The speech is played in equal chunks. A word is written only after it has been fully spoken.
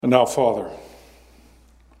And now, Father,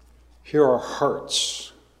 hear our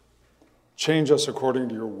hearts. Change us according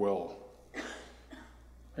to your will.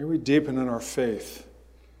 May we deepen in our faith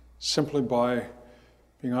simply by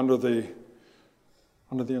being under the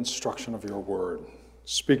instruction of your word.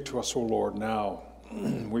 Speak to us, O Lord, now.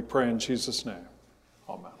 We pray in Jesus' name.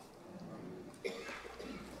 Amen.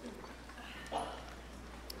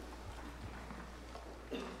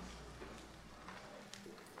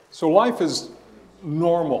 So life is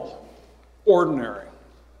normal, ordinary.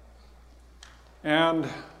 And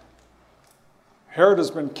Herod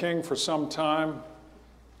has been king for some time.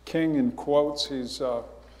 King in quotes. He's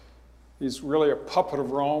really a puppet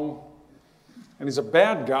of Rome. And he's a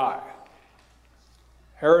bad guy.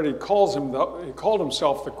 Herod, he called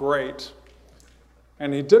himself the Great.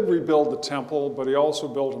 And he did rebuild the temple, but he also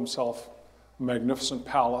built himself a magnificent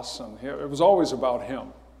palace. And it was always about him.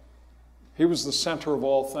 He was the center of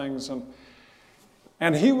all things.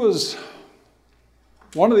 And he was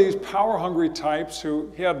one of these power-hungry types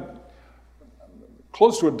who he had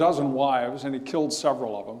close to a dozen wives, and he killed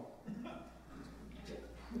several of them.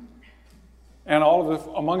 And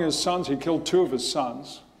among his sons, he killed 2 of his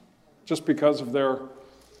sons, just because of their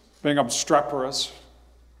being obstreperous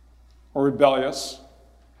or rebellious.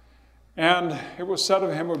 And it was said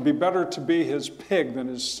of him it would be better to be his pig than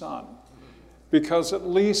his son, because at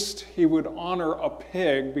least he would honor a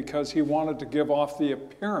pig because he wanted to give off the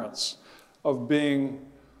appearance of being,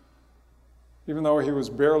 even though he was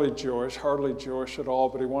barely Jewish, hardly Jewish at all,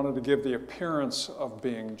 but he wanted to give the appearance of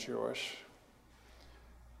being Jewish.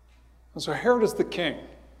 And so Herod is the king.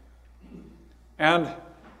 And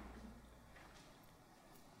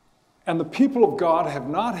the people of God have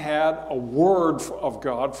not had a word of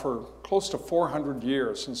God for close to 400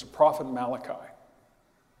 years, since the prophet Malachi.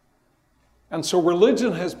 And so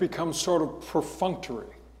religion has become sort of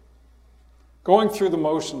perfunctory, going through the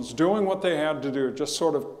motions, doing what they had to do, just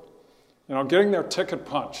sort of, getting their ticket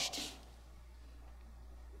punched,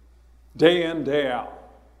 day in, day out.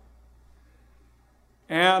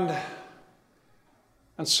 And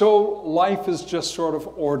so life is just sort of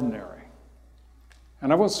ordinary.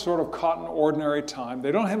 And everyone's sort of caught in ordinary time.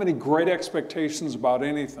 They don't have any great expectations about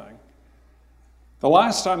anything. The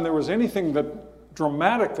last time there was anything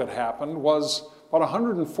dramatic that happened was about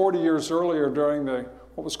 140 years earlier during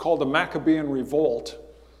what was called the Maccabean Revolt.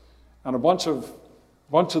 And a bunch of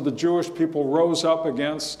the Jewish people rose up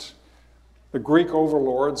against the Greek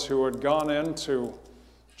overlords who had gone into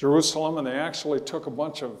Jerusalem, and they actually took a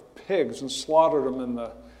bunch of pigs and slaughtered them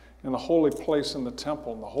in the holy place in the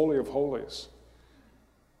temple, in the Holy of Holies.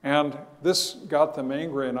 And this got them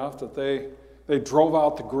angry enough that they drove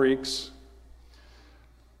out the Greeks.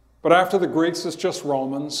 But after the Greeks, it's just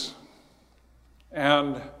Romans.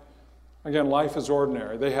 And again, life is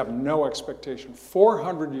ordinary. They have no expectation.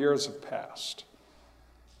 400 years have passed.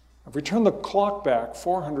 If we turn the clock back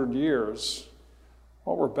 400 years,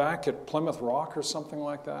 we're back at Plymouth Rock or something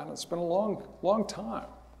like that. It's been a long, long time.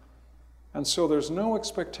 And so there's no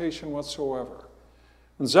expectation whatsoever.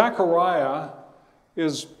 And Zechariah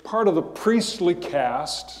is part of the priestly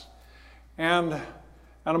caste, and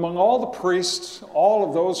among all the priests, all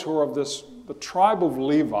of those who are of the tribe of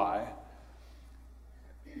Levi,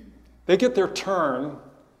 they get their turn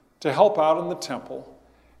to help out in the temple,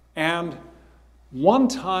 and one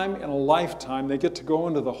time in a lifetime, they get to go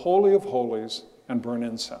into the Holy of Holies and burn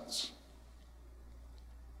incense.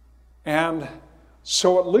 And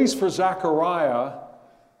so at least for Zechariah,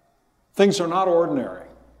 things are not ordinary.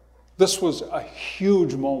 This was a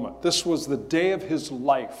huge moment. This was the day of his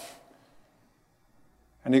life.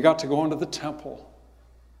 And he got to go into the temple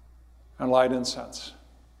and light incense.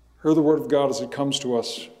 Hear the word of God as it comes to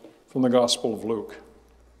us from the Gospel of Luke.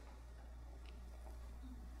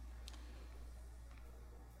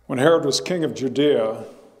 When Herod was king of Judea,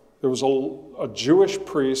 there was a Jewish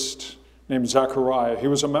priest named Zechariah. He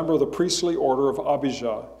was a member of the priestly order of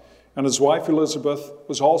Abijah, and his wife Elizabeth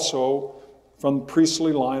was also from the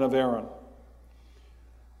priestly line of Aaron.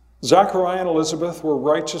 Zechariah and Elizabeth were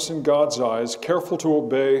righteous in God's eyes, careful to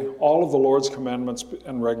obey all of the Lord's commandments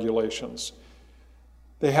and regulations.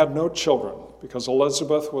 They had no children because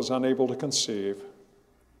Elizabeth was unable to conceive,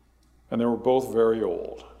 and they were both very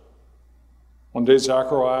old. One day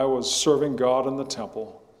Zechariah was serving God in the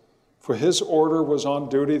temple, for his order was on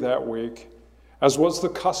duty that week, as was the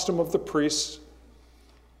custom of the priests.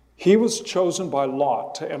 He was chosen by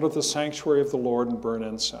lot to enter the sanctuary of the Lord and burn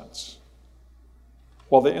incense.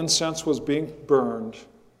 While the incense was being burned,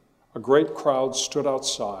 a great crowd stood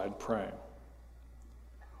outside praying.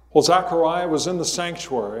 While Zechariah was in the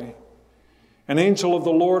sanctuary, an angel of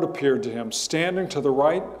the Lord appeared to him, standing to the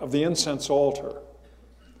right of the incense altar.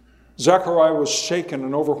 Zechariah was shaken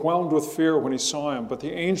and overwhelmed with fear when he saw him, but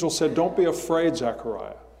the angel said, "Don't be afraid,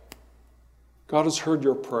 Zechariah. God has heard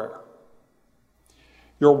your prayer.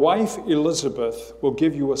 Your wife Elizabeth will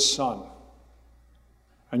give you a son,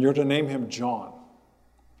 and you're to name him John.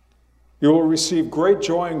 You will receive great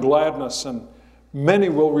joy and gladness, and many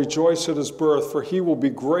will rejoice at his birth, for he will be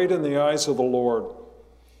great in the eyes of the Lord.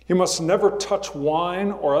 He must never touch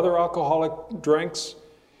wine or other alcoholic drinks.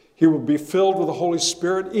 He will be filled with the Holy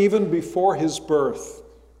Spirit even before his birth,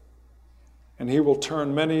 and he will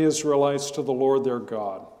turn many Israelites to the Lord their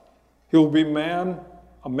God. He will be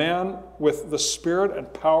a man with the spirit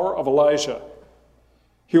and power of Elijah.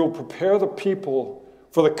 He will prepare the people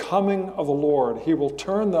for the coming of the Lord. He will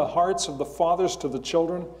turn the hearts of the fathers to the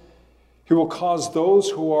children. He will cause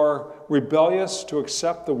those who are rebellious to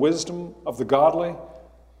accept the wisdom of the godly."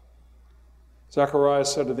 Zechariah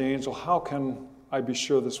said to the angel, "How can I be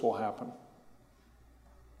sure this will happen?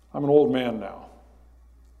 I'm an old man now.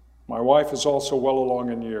 My wife is also well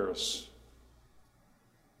along in years."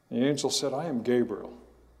 The angel said, "I am Gabriel.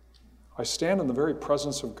 I stand in the very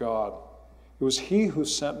presence of God. It was he who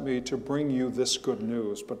sent me to bring you this good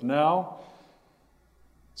news. But now,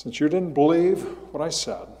 since you didn't believe what I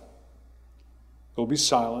said, you'll be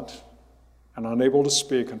silent and unable to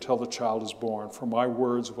speak until the child is born, for my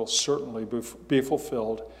words will certainly be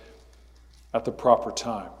fulfilled at the proper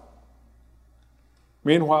time."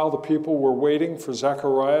 Meanwhile, the people were waiting for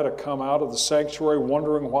Zechariah to come out of the sanctuary,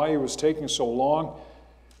 wondering why he was taking so long.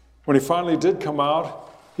 When he finally did come out,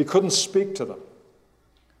 he couldn't speak to them.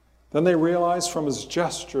 Then they realized from his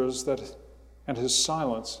gestures and his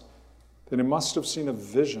silence that he must have seen a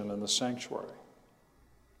vision in the sanctuary.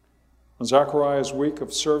 When Zechariah's week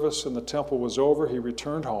of service in the temple was over, he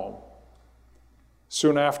returned home.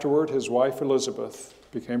 Soon afterward, his wife Elizabeth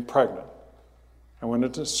became pregnant and went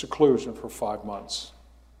into seclusion for 5 months.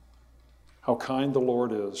 "How kind the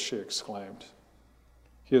Lord is," she exclaimed.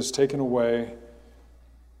 "He has taken away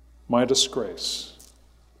my disgrace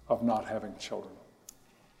of not having children."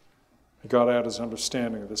 May God add his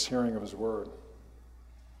understanding of this hearing of his word.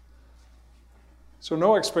 So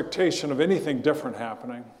no expectation of anything different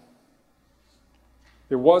happening.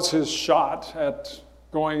 It was his shot at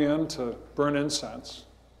going in to burn incense.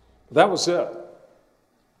 That was it.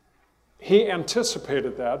 He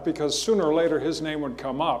anticipated that because sooner or later his name would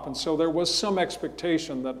come up, and so there was some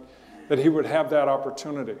expectation that he would have that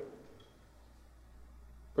opportunity.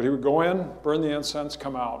 But he would go in, burn the incense,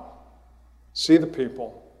 come out, see the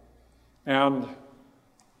people, and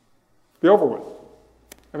be over with.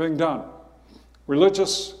 Everything done.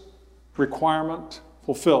 Religious requirement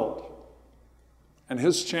fulfilled. And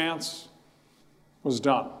his chance was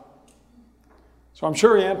done. So I'm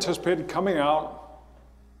sure he anticipated coming out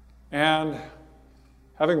and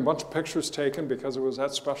having a bunch of pictures taken because it was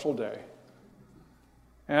that special day.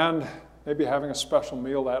 And maybe having a special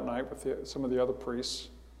meal that night with some of the other priests.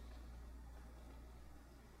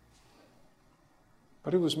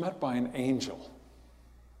 But he was met by an angel,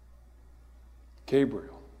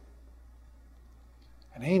 Gabriel.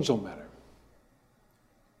 An angel met him.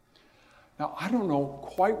 Now, I don't know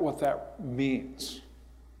quite what that means.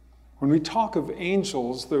 When we talk of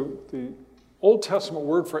angels, the Old Testament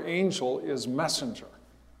word for angel is messenger.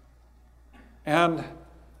 And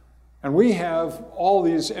we have all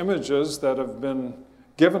these images that have been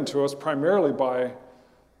given to us primarily by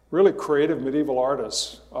really creative medieval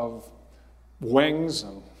artists of wings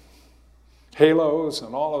and halos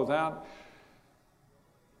and all of that.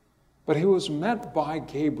 But he was met by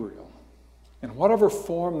Gabriel in whatever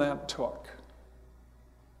form that took.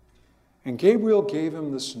 And Gabriel gave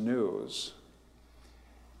him this news.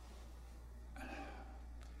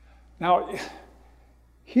 Now,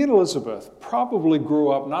 he and Elizabeth probably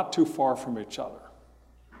grew up not too far from each other.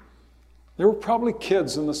 They were probably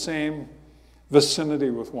kids in the same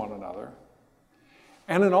vicinity with one another.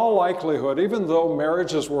 And in all likelihood, even though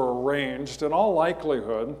marriages were arranged, in all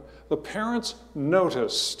likelihood, the parents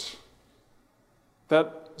noticed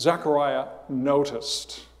that Zechariah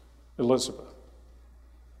noticed Elizabeth.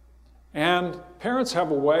 And parents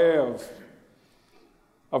have a way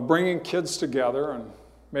of bringing kids together and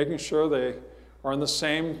making sure they are in the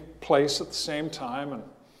same place at the same time.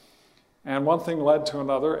 And one thing led to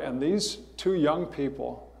another, and these two young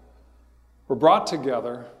people were brought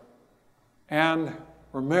together and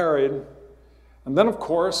were married. And then, of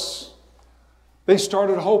course, they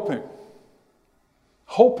started hoping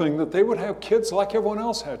that they would have kids like everyone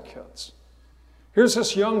else had kids. Here's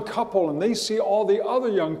this young couple, and they see all the other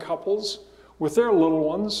young couples with their little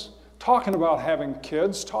ones talking about having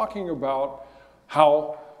kids, talking about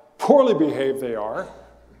how poorly behaved they are.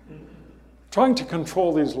 trying to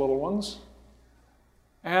control these little ones.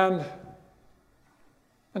 And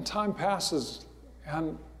time passes,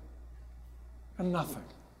 and nothing.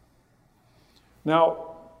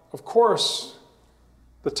 Now, of course,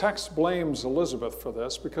 the text blames Elizabeth for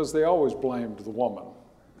this, because they always blamed the woman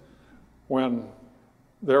when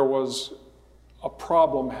there was a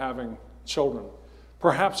problem having children.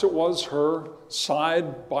 Perhaps it was her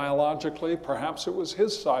side biologically, perhaps it was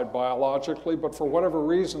his side biologically, but for whatever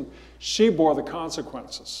reason, she bore the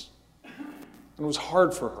consequences. It was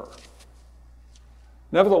hard for her.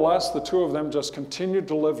 Nevertheless, the two of them just continued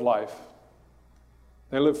to live life.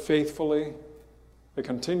 They lived faithfully. They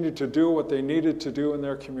continued to do what they needed to do in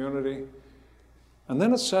their community. And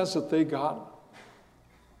then it says that they got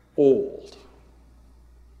old.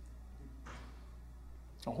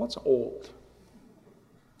 Now, what's old?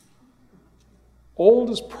 Old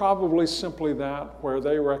is probably simply that where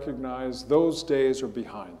they recognize those days are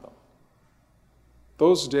behind them.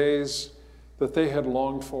 Those days that they had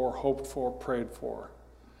longed for, hoped for, prayed for,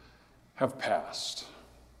 have passed.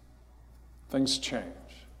 Things change.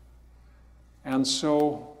 And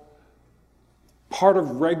so part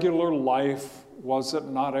of regular life was that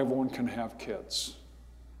not everyone can have kids.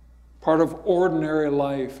 Part of ordinary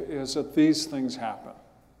life is that these things happen.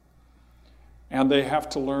 And they have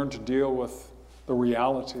to learn to deal with the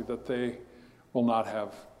reality that they will not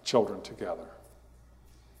have children together.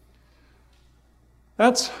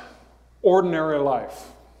 That's ordinary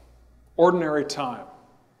life, ordinary time.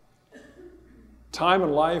 Time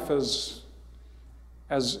in life as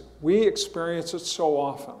we experience it so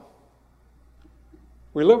often.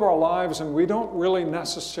 We live our lives and we don't really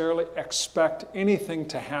necessarily expect anything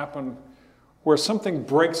to happen where something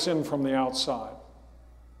breaks in from the outside.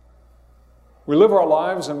 We live our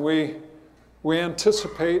lives and we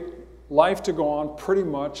anticipate life to go on pretty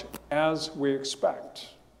much as we expect.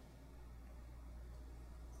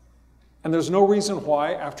 And there's no reason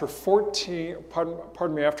why after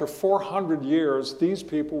 400 years, these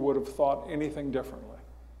people would have thought anything differently.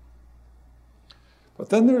 But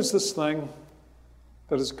then there's this thing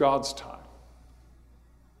that is God's time.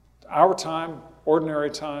 Our time,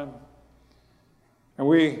 ordinary time. And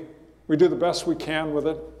we do the best we can with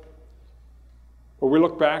it. But we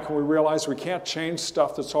look back and we realize we can't change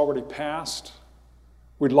stuff that's already passed.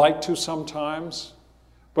 We'd like to sometimes,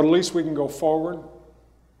 but at least we can go forward.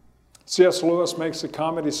 C.S. Lewis makes a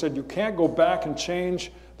comment. He said, you can't go back and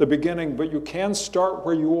change the beginning, but you can start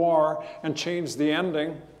where you are and change the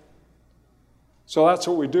ending. So that's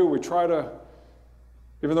what we do. We try to,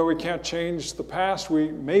 even though we can't change the past,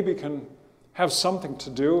 we maybe can have something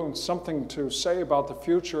to do and something to say about the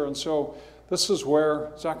future. And so this is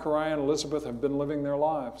where Zechariah and Elizabeth have been living their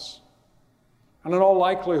lives. And in all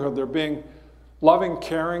likelihood, they're being loving,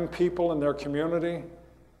 caring people in their community.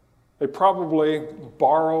 They probably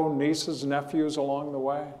borrow nieces, nephews along the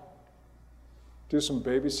way, do some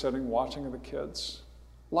babysitting, watching of the kids.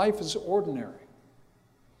 Life is ordinary.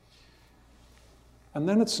 And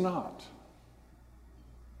then it's not.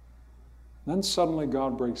 Then suddenly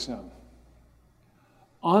God breaks in.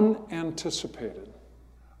 Unanticipated,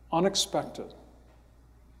 unexpected.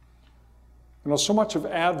 You know, so much of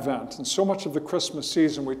Advent and so much of the Christmas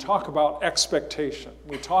season, we talk about expectation.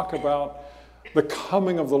 We talk about the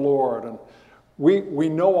coming of the Lord. And we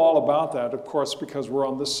know all about that, of course, because we're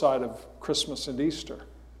on this side of Christmas and Easter.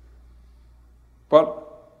 But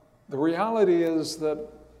the reality is that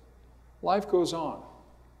life goes on.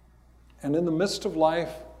 And in the midst of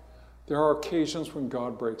life, there are occasions when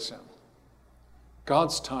God breaks in.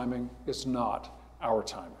 God's timing is not our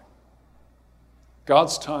timing.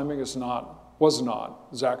 God's timing was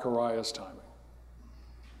not Zechariah's timing.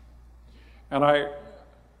 And I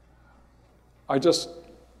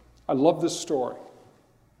love this story.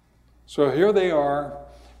 So here they are,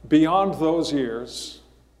 beyond those years,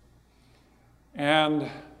 and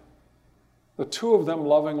the two of them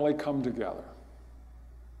lovingly come together.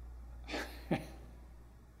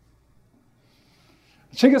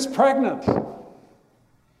 She gets pregnant.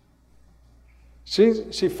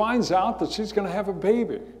 She finds out that she's going to have a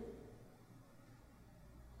baby.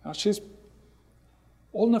 Now she's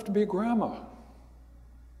old enough to be a grandma.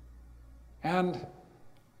 And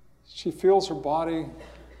she feels her body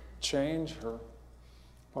change, her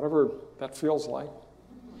whatever that feels like.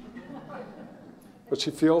 But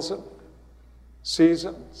she feels it, sees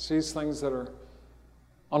things that are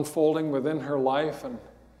unfolding within her life,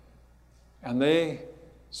 and they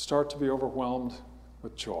start to be overwhelmed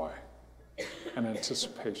with joy and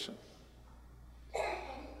anticipation.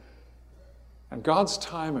 And God's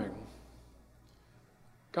timing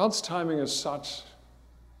is such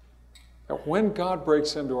that when God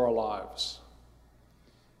breaks into our lives,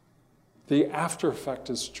 the after effect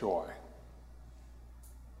is joy.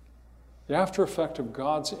 The after effect of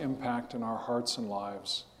God's impact in our hearts and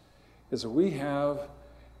lives is that we have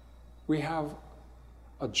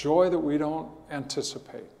a joy that we don't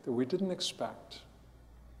anticipate, that we didn't expect.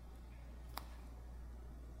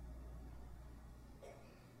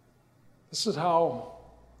 This is how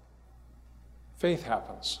faith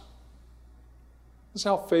happens. This is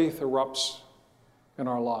how faith erupts in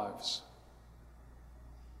our lives.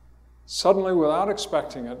 Suddenly, without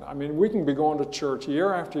expecting it, I mean, we can be going to church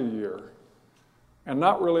year after year and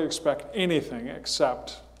not really expect anything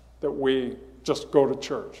except that we just go to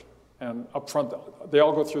church. And up front, they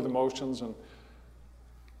all go through the motions.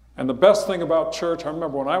 And the best thing about church, I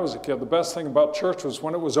remember when I was a kid, the best thing about church was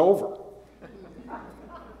when it was over.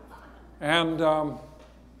 And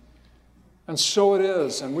so it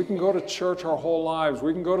is. And we can go to church our whole lives.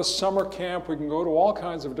 We can go to summer camp. We can go to all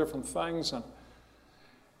kinds of different things.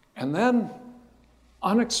 And then,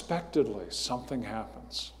 unexpectedly, something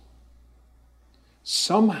happens.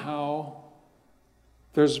 Somehow,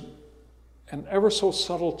 there's an ever so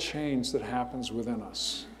subtle change that happens within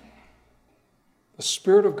us. The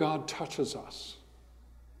Spirit of God touches us,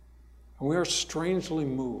 and we are strangely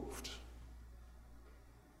moved.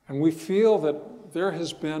 And we feel that there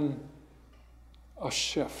has been a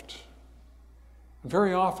shift. And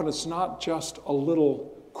very often it's not just a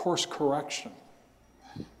little course correction.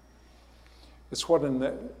 It's what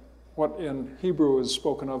in Hebrew is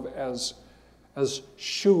spoken of as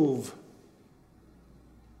shuv.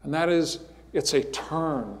 And that is, it's a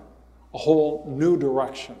turn, a whole new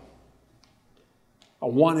direction. A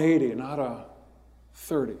 180, not a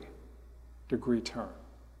 30-degree turn.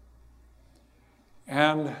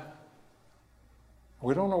 And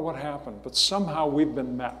we don't know what happened, but somehow we've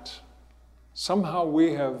been met. Somehow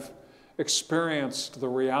we have experienced the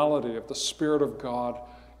reality of the Spirit of God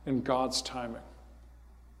in God's timing.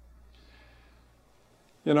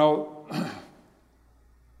 You know,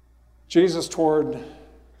 Jesus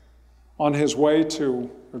on his way to,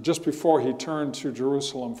 or just before he turned to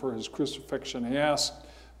Jerusalem for his crucifixion, he asked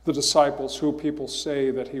the disciples who people say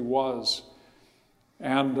that he was.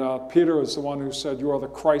 And Peter is the one who said, "You are the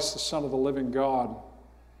Christ, the Son of the living God."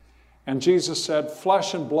 And Jesus said,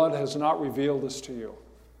 "Flesh and blood has not revealed this to you.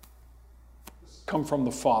 It's come from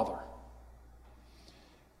the Father."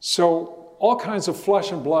 So all kinds of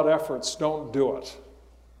flesh and blood efforts don't do it.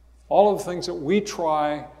 All of the things that we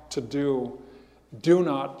try to do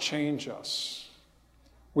not change us.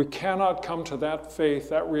 We cannot come to that faith,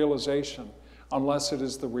 that realization, unless it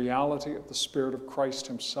is the reality of the Spirit of Christ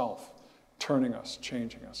himself turning us,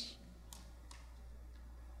 changing us.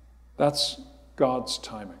 That's God's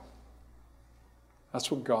timing. That's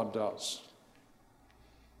what God does.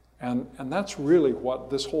 And that's really what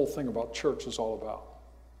this whole thing about church is all about.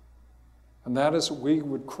 And that is that we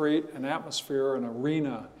would create an atmosphere, an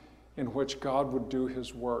arena in which God would do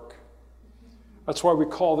his work. That's why we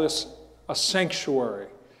call this a sanctuary.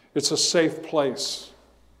 It's a safe place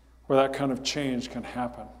where that kind of change can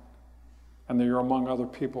happen, and that you're among other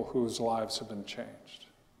people whose lives have been changed.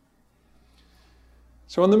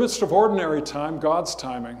 So in the midst of ordinary time, God's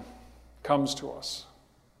timing comes to us.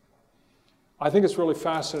 I think it's really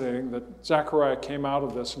fascinating that Zechariah came out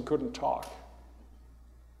of this and couldn't talk.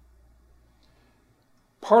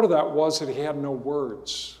 Part of that was that he had no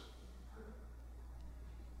words.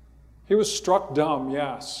 He was struck dumb,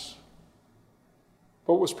 yes,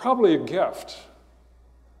 but it was probably a gift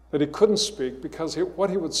that he couldn't speak, because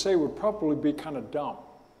what he would say would probably be kind of dumb.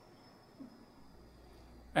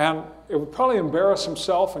 And it would probably embarrass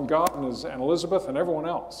himself and God and Elizabeth and everyone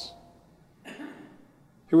else.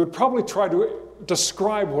 He would probably try to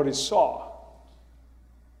describe what he saw.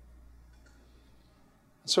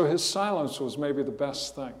 So his silence was maybe the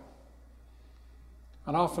best thing.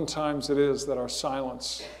 And oftentimes it is that our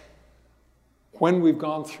silence, when we've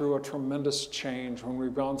gone through a tremendous change, when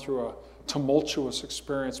we've gone through a tumultuous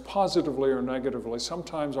experience, positively or negatively,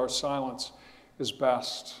 sometimes our silence is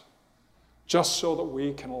best, just so that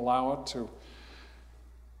we can allow it to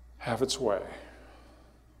have its way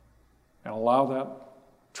and allow that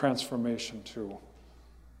transformation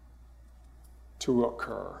to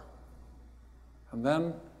occur. And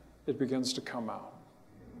then it begins to come out.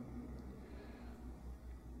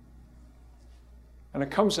 And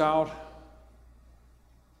it comes out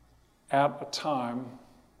at a time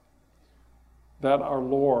that our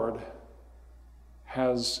Lord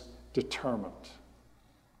has determined.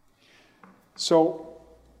 So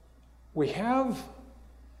we have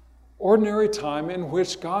ordinary time in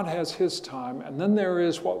which God has his time, and then there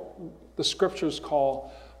is what the scriptures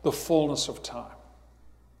call the fullness of time.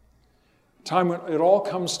 Time when it all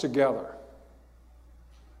comes together.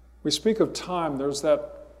 We speak of time, there's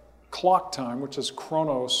that clock time, which is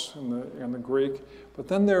chronos in the Greek, but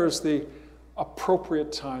then there's the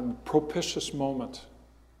appropriate time, the propitious moment.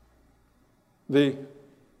 Not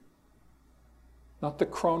the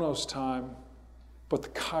chronos time, but the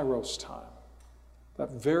kairos time.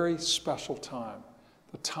 That very special time,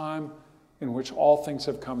 the time in which all things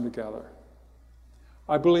have come together.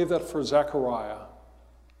 I believe that for Zechariah,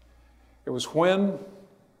 it was when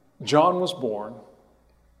John was born,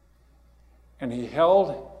 and he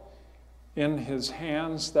held in his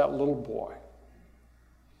hands that little boy,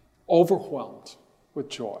 overwhelmed with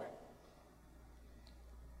joy.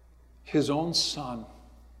 His own son,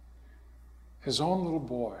 his own little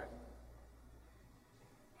boy.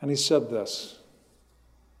 And he said this,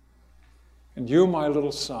 "And you, my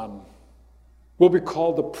little son, will be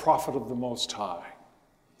called the prophet of the Most High,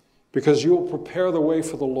 because you will prepare the way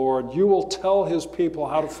for the Lord. You will tell his people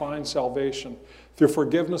how to find salvation through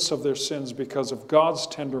forgiveness of their sins because of God's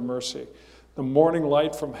tender mercy. The morning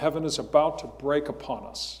light from heaven is about to break upon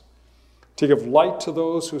us, to give light to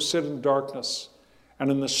those who sit in darkness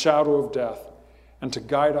and in the shadow of death, and to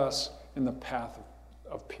guide us in the path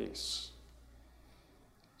of peace."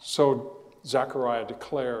 So Zechariah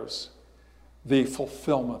declares the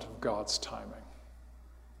fulfillment of God's timing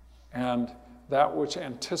and that which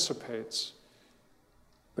anticipates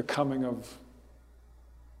the coming of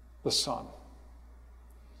the Son.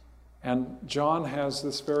 And John has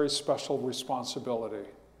this very special responsibility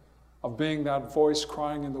of being that voice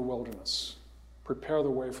crying in the wilderness, "Prepare the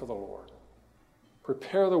way for the Lord.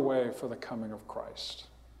 Prepare the way for the coming of Christ."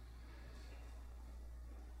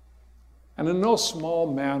 And in no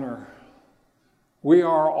small manner, we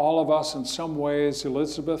are, all of us, in some ways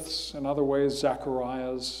Elizabeth's, in other ways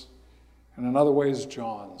Zechariah's, and in other ways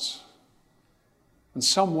John's. In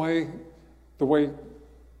some way, the way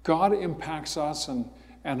God impacts us and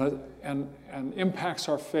impacts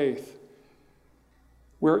our faith,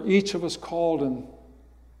 we're each of us called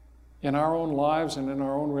in our own lives and in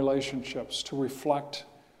our own relationships to reflect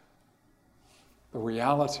the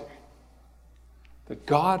reality that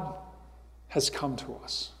God has come to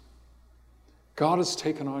us. God has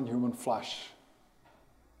taken on human flesh,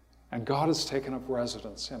 and God has taken up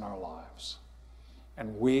residence in our lives,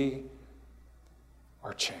 and we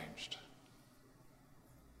are changed.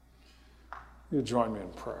 You join me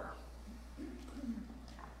in prayer.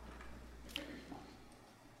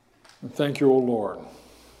 And thank you, O Lord,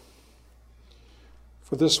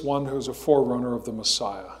 for this one who is a forerunner of the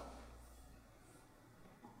Messiah,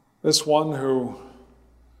 this one who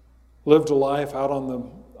lived a life out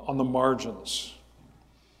on the margins,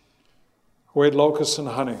 who ate locusts and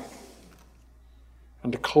honey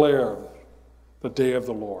and declared the day of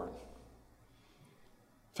the Lord.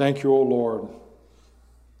 Thank you, O Lord,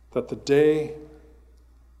 that the day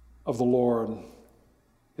of the Lord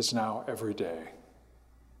is now every day,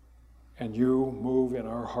 and you move in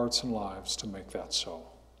our hearts and lives to make that so.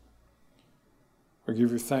 We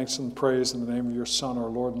give you thanks and praise in the name of your Son, our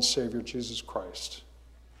Lord and Savior, Jesus Christ.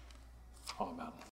 Amen.